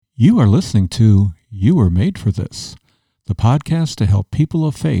You are listening to You Were Made for This, the podcast to help people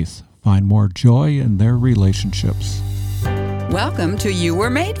of faith find more joy in their relationships. Welcome to You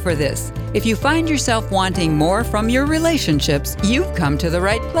Were Made for This. If you find yourself wanting more from your relationships, you've come to the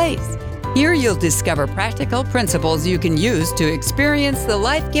right place. Here you'll discover practical principles you can use to experience the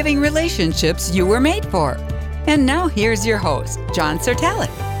life-giving relationships you were made for. And now here's your host, John Sertalik.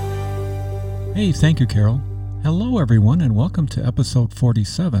 Hey, thank you, Carol. Hello, everyone, and welcome to episode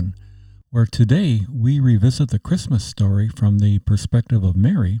 47, where today we revisit the Christmas story from the perspective of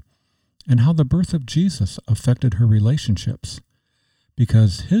Mary and how the birth of Jesus affected her relationships,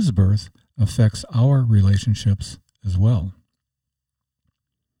 because his birth affects our relationships as well.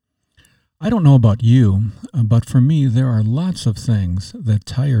 I don't know about you, but for me, there are lots of things that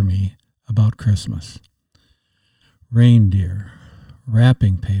tire me about Christmas. Reindeer,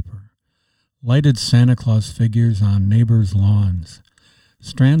 wrapping paper, lighted Santa Claus figures on neighbors' lawns,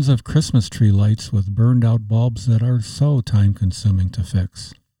 strands of Christmas tree lights with burned-out bulbs that are so time-consuming to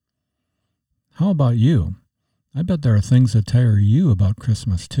fix. How about you? I bet there are things that tire you about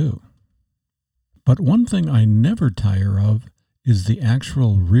Christmas, too. But one thing I never tire of is the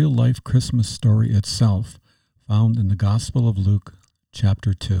actual real-life Christmas story itself, found in the Gospel of Luke,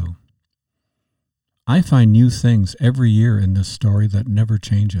 chapter 2. I find new things every year in this story that never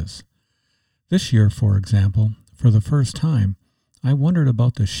changes. This year, for example, for the first time, I wondered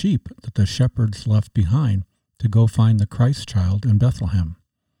about the sheep that the shepherds left behind to go find the Christ child in Bethlehem.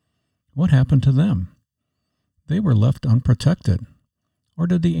 What happened to them? They were left unprotected. Or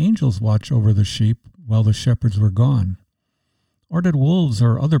did the angels watch over the sheep while the shepherds were gone? Or did wolves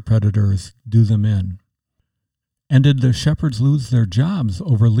or other predators do them in? And did the shepherds lose their jobs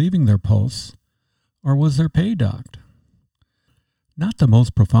over leaving their posts? Or was their pay docked? Not the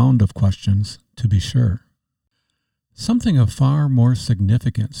most profound of questions, to be sure. Something of far more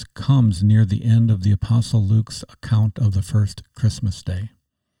significance comes near the end of the Apostle Luke's account of the first Christmas day.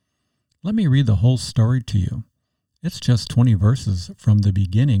 Let me read the whole story to you. It's just 20 verses from the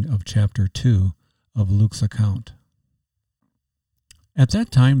beginning of chapter 2 of Luke's account. At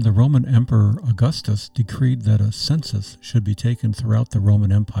that time, the Roman Emperor Augustus decreed that a census should be taken throughout the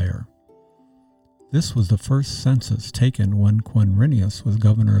Roman Empire. This was the first census taken when Quirinius was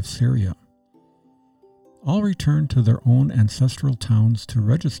governor of Syria. All returned to their own ancestral towns to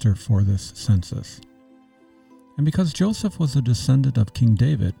register for this census. And because Joseph was a descendant of King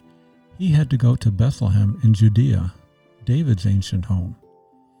David, he had to go to Bethlehem in Judea, David's ancient home.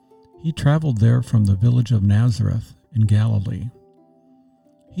 He traveled there from the village of Nazareth in Galilee.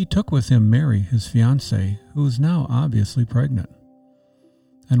 He took with him Mary, his fiancée, who was now obviously pregnant.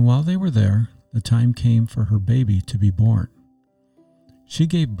 And while they were there, the time came for her baby to be born. She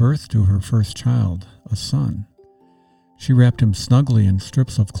gave birth to her first child, a son. She wrapped him snugly in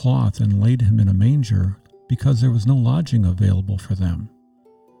strips of cloth and laid him in a manger because there was no lodging available for them.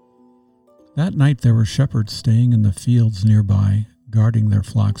 That night there were shepherds staying in the fields nearby, guarding their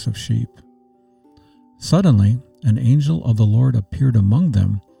flocks of sheep. Suddenly, an angel of the Lord appeared among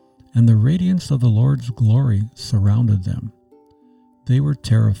them, and the radiance of the Lord's glory surrounded them. They were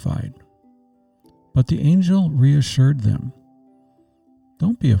terrified. But the angel reassured them.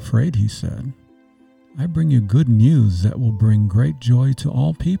 "Don't be afraid," he said. "I bring you good news that will bring great joy to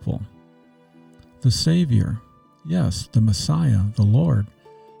all people. The Savior, yes, the Messiah, the Lord,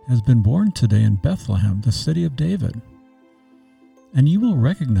 has been born today in Bethlehem, the city of David. And you will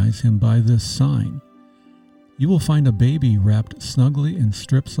recognize him by this sign. You will find a baby wrapped snugly in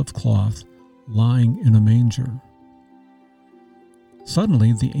strips of cloth, lying in a manger."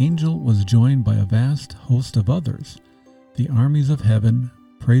 Suddenly the angel was joined by a vast host of others, the armies of heaven,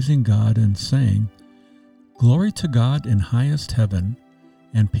 praising God and saying, "Glory to God in highest heaven,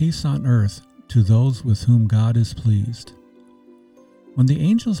 and peace on earth to those with whom God is pleased." When the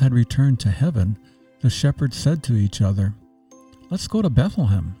angels had returned to heaven, the shepherds said to each other, "Let's go to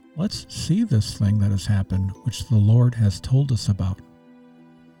Bethlehem. Let's see this thing that has happened, which the Lord has told us about."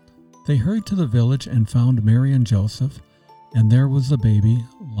 They hurried to the village and found Mary and Joseph, and there was the baby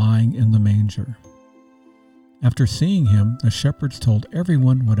lying in the manger. After seeing him, the shepherds told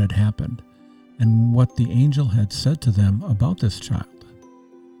everyone what had happened and what the angel had said to them about this child.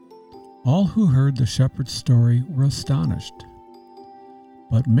 All who heard the shepherd's story were astonished.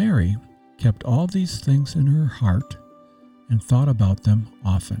 But Mary kept all these things in her heart and thought about them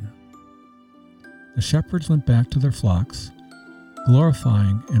often. The shepherds went back to their flocks,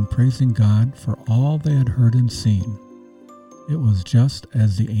 glorifying and praising God for all they had heard and seen. It was just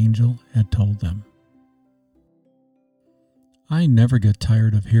as the angel had told them. I never get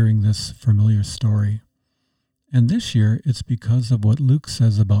tired of hearing this familiar story, And this year, it's because of what Luke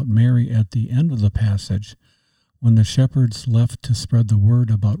says about Mary at the end of the passage, when the shepherds left to spread the word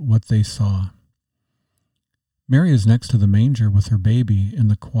about what they saw. Mary is next to the manger with her baby in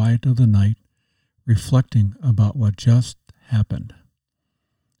the quiet of the night, reflecting about what just happened.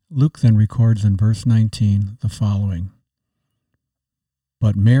 Luke then records in verse 19 the following: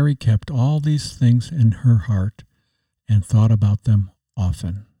 "But Mary kept all these things in her heart and thought about them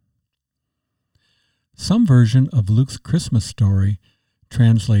often." Some version of Luke's Christmas story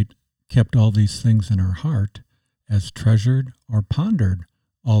translate "kept all these things in her heart" as treasured or pondered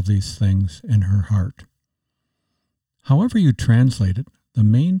all these things in her heart. However you translate it, the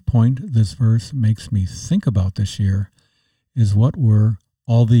main point this verse makes me think about this year is what were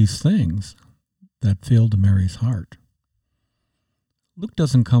all these things that filled Mary's heart. Luke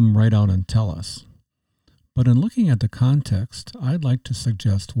doesn't come right out and tell us, but in looking at the context, I'd like to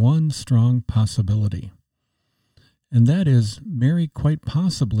suggest one strong possibility, and that is Mary quite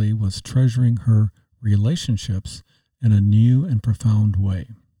possibly was treasuring her relationships in a new and profound way.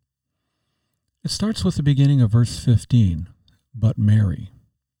 It starts with the beginning of verse 15, "But Mary."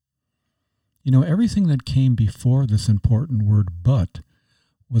 You know, everything that came before this important word "but"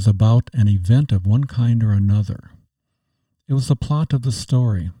 was about an event of one kind or another. It was the plot of the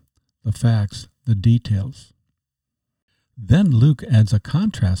story, the facts, the details. Then Luke adds a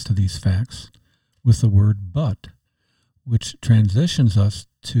contrast to these facts with the word "but," which transitions us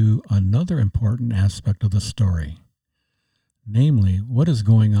to another important aspect of the story, namely, what is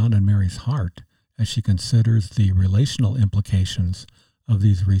going on in Mary's heart as she considers the relational implications of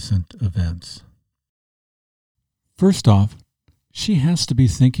these recent events. First off, she has to be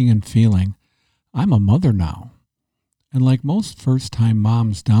thinking and feeling, "I'm a mother now," and like most first-time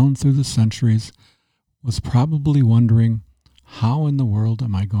moms down through the centuries, was probably wondering, how in the world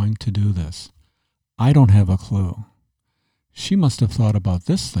am I going to do this? I don't have a clue. She must have thought about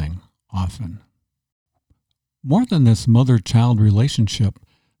this thing often. More than this mother-child relationship,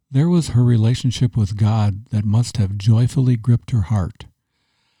 there was her relationship with God that must have joyfully gripped her heart.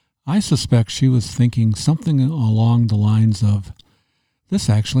 I suspect she was thinking something along the lines of, "This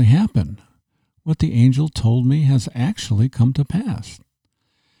actually happened. What the angel told me has actually come to pass.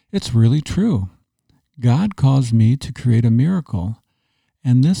 It's really true. God caused me to create a miracle,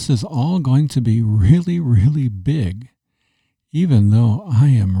 and this is all going to be really, really big, even though I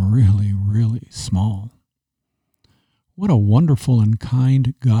am really, really small." What a wonderful and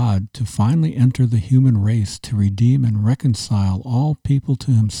kind God to finally enter the human race to redeem and reconcile all people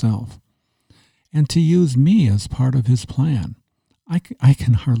to himself, and to use me as part of his plan. I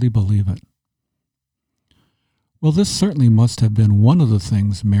can hardly believe it. Well, this certainly must have been one of the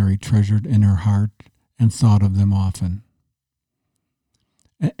things Mary treasured in her heart and thought of them often.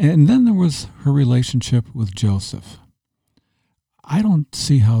 And then there was her relationship with Joseph. I don't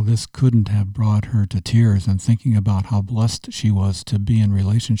see how this couldn't have brought her to tears and thinking about how blessed she was to be in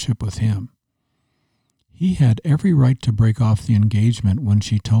relationship with him. He had every right to break off the engagement when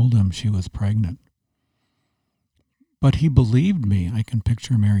she told him she was pregnant. But he believed me, I can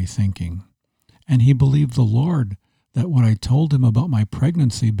picture Mary thinking. And he believed the Lord that what I told him about my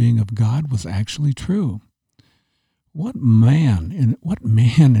pregnancy being of God was actually true. What man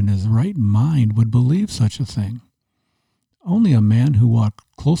in his right mind would believe such a thing? Only a man who walked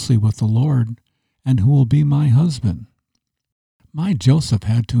closely with the Lord and who will be my husband. My Joseph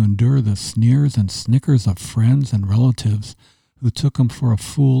had to endure the sneers and snickers of friends and relatives who took him for a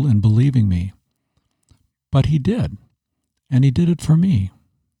fool in believing me. But he did, and he did it for me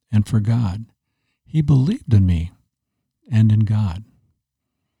and for God. He believed in me and in God.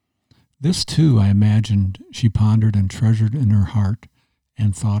 This too, I imagined, she pondered and treasured in her heart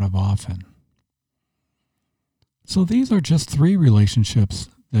and thought of often. So these are just 3 relationships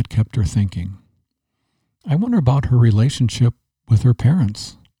that kept her thinking. I wonder about her relationship with her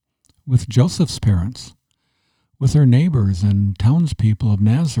parents, with Joseph's parents, with her neighbors and townspeople of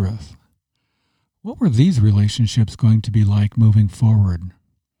Nazareth. What were these relationships going to be like moving forward?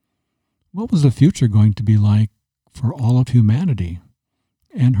 What was the future going to be like for all of humanity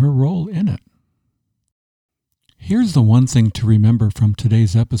and her role in it? Here's the one thing to remember from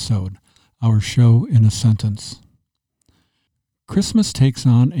today's episode, our show in a sentence. Christmas takes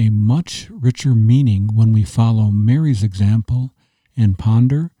on a much richer meaning when we follow Mary's example and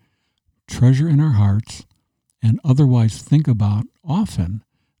ponder, treasure in our hearts, and otherwise think about often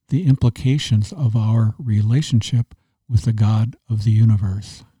the implications of our relationship with the God of the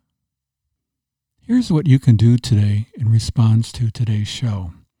universe. Here's what you can do today in response to today's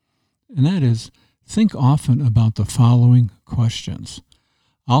show, and that is think often about the following questions.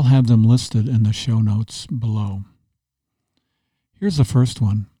 I'll have them listed in the show notes below. Here's the first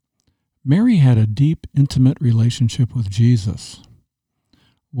one. Mary had a deep, intimate relationship with Jesus.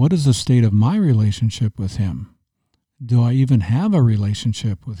 What is the state of my relationship with him? Do I even have a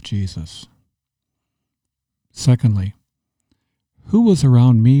relationship with Jesus? Secondly, who was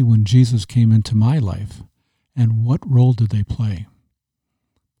around me when Jesus came into my life, and what role did they play?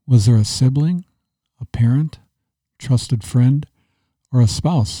 Was there a sibling, a parent, trusted friend, or a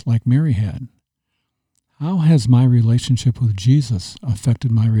spouse like Mary had? How has my relationship with Jesus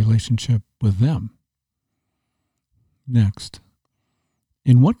affected my relationship with them? Next,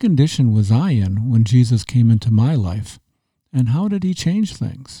 in what condition was I in when Jesus came into my life, and how did he change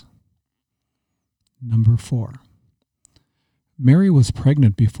things? Number 4. Mary was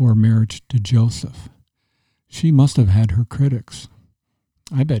pregnant before marriage to Joseph. She must have had her critics.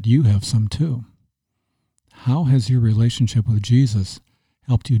 I bet you have some too. How has your relationship with Jesus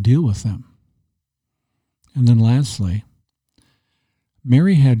helped you deal with them? And then lastly,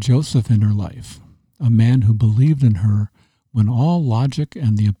 Mary had Joseph in her life, a man who believed in her when all logic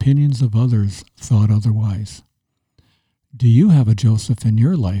and the opinions of others thought otherwise. Do you have a Joseph in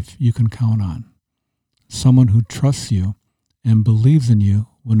your life you can count on? Someone who trusts you and believes in you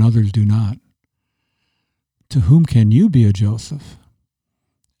when others do not? To whom can you be a Joseph?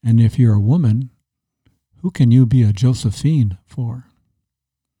 And if you're a woman, who can you be a Josephine for?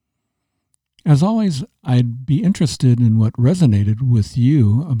 As always, I'd be interested in what resonated with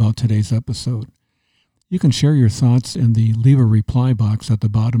you about today's episode. You can share your thoughts in the Leave a Reply box at the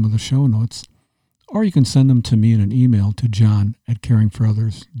bottom of the show notes, or you can send them to me in an email to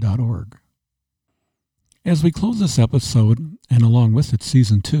john@caringforothers.org. As we close this episode, and along with it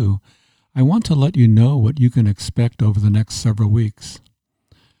Season 2, I want to let you know what you can expect over the next several weeks.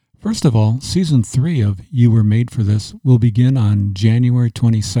 First of all, Season 3 of You Were Made for This will begin on January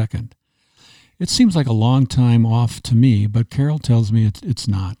 22nd. It seems like a long time off to me, but Carol tells me it's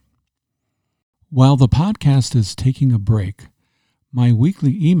not. While the podcast is taking a break, my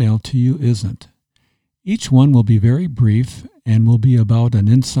weekly email to you isn't. Each one will be very brief and will be about an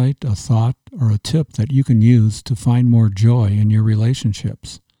insight, a thought, or a tip that you can use to find more joy in your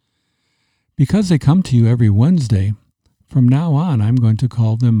relationships. Because they come to you every Wednesday, from now on I'm going to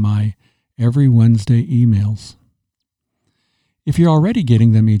call them my Every Wednesday emails. If you're already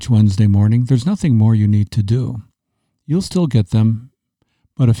getting them each Wednesday morning, there's nothing more you need to do. You'll still get them,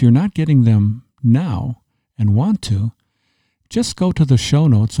 but if you're not getting them now and want to, just go to the show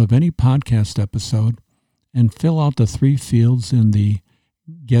notes of any podcast episode and fill out the 3 fields in the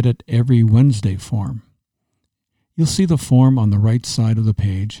Get It Every Wednesday form. You'll see the form on the right side of the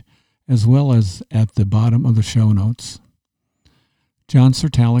page, as well as at the bottom of the show notes.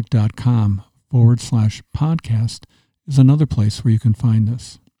 johnsertalic.com/podcast is another place where you can find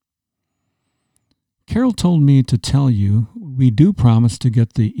this. Carol told me to tell you we do promise to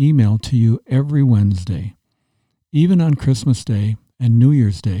get the email to you every Wednesday, even on Christmas Day and New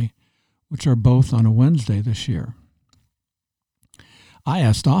Year's Day, which are both on a Wednesday this year. I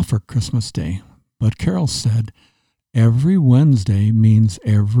asked off for Christmas Day, but Carol said every Wednesday means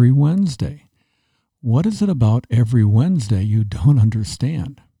every Wednesday. What is it about every Wednesday you don't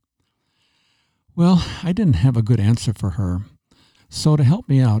understand? Well, I didn't have a good answer for her, so to help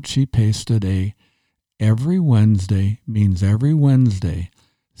me out, she pasted a "Every Wednesday means every Wednesday"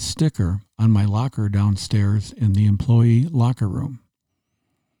 sticker on my locker downstairs in the employee locker room.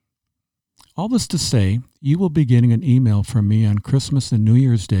 All this to say, you will be getting an email from me on Christmas and New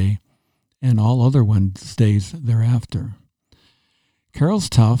Year's Day and all other Wednesdays thereafter. Carol's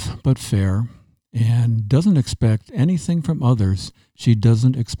tough but fair and doesn't expect anything from others she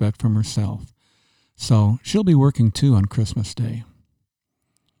doesn't expect from herself. So she'll be working too on Christmas Day.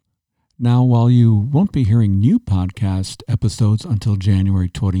 Now, while you won't be hearing new podcast episodes until January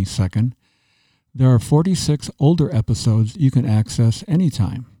 22nd, there are 46 older episodes you can access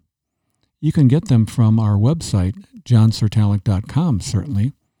anytime. You can get them from our website, johnsertalic.com,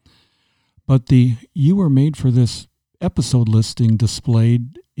 certainly. But the You Were Made for This episode listing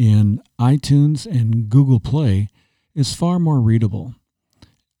displayed in iTunes and Google Play is far more readable.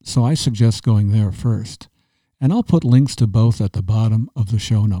 So I suggest going there first. And I'll put links to both at the bottom of the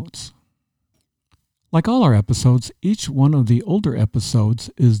show notes. Like all our episodes, each one of the older episodes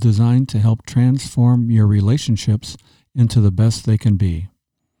is designed to help transform your relationships into the best they can be.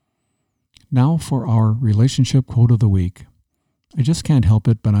 Now for our relationship quote of the week. I just can't help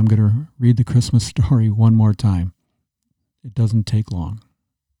it, but I'm going to read the Christmas story one more time. It doesn't take long.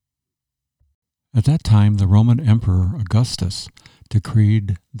 At that time, the Roman Emperor Augustus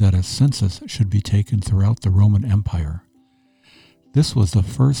decreed that a census should be taken throughout the Roman Empire. This was the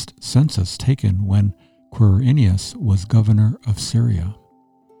first census taken when Quirinius was governor of Syria.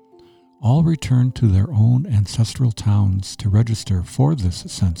 All returned to their own ancestral towns to register for this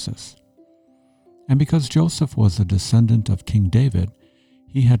census. And because Joseph was a descendant of King David,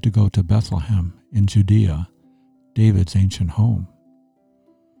 he had to go to Bethlehem in Judea, David's ancient home.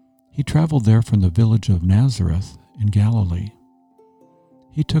 He traveled there from the village of Nazareth in Galilee.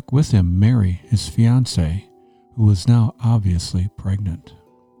 He took with him Mary, his fiancée, who was now obviously pregnant.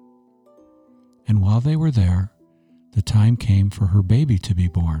 And while they were there, the time came for her baby to be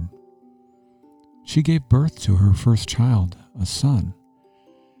born. She gave birth to her first child, a son.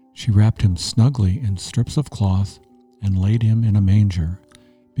 She wrapped him snugly in strips of cloth and laid him in a manger,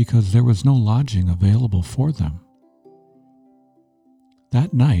 because there was no lodging available for them.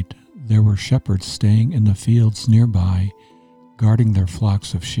 That night, there were shepherds staying in the fields nearby, guarding their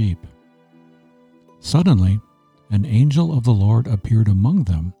flocks of sheep. Suddenly, an angel of the Lord appeared among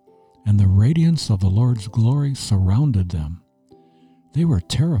them, and the radiance of the Lord's glory surrounded them. They were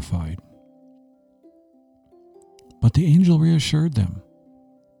terrified. But the angel reassured them.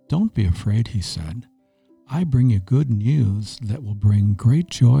 "Don't be afraid," he said. "I bring you good news that will bring great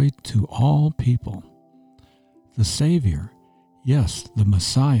joy to all people. The Savior, yes, the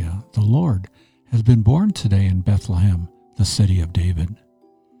Messiah, the Lord, has been born today in Bethlehem, the city of David.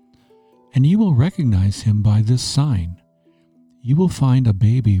 And you will recognize him by this sign. You will find a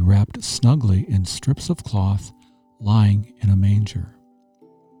baby wrapped snugly in strips of cloth, lying in a manger."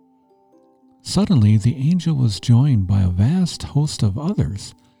 Suddenly the angel was joined by a vast host of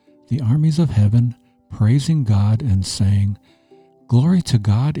others, the armies of heaven, praising God and saying, "Glory to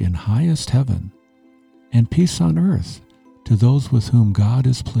God in highest heaven, and peace on earth to those with whom God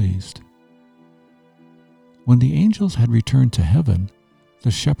is pleased." When the angels had returned to heaven,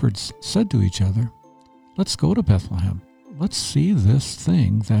 the shepherds said to each other, "Let's go to Bethlehem. Let's see this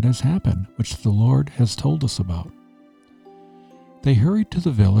thing that has happened, which the Lord has told us about." They hurried to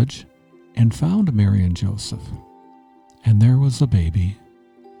the village and found Mary and Joseph, and there was a baby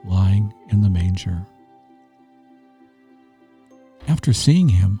lying in the manger. After seeing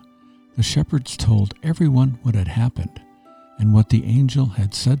him, the shepherds told everyone what had happened and what the angel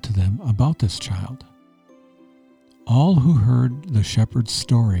had said to them about this child. All who heard the shepherd's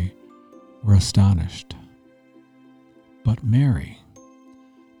story were astonished. But Mary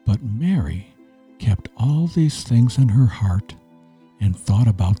kept all these things in her heart and thought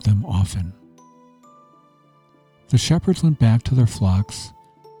about them often. The shepherds went back to their flocks,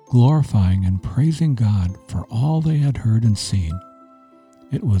 glorifying and praising God for all they had heard and seen.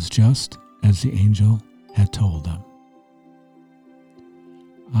 It was just as the angel had told them.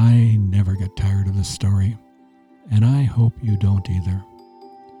 I never get tired of this story, and I hope you don't either.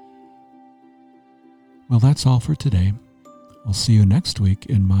 Well, that's all for today. I'll see you next week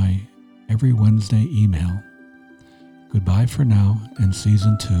in my every Wednesday email. Goodbye for now in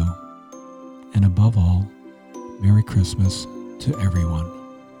Season 2. And above all, Merry Christmas to everyone.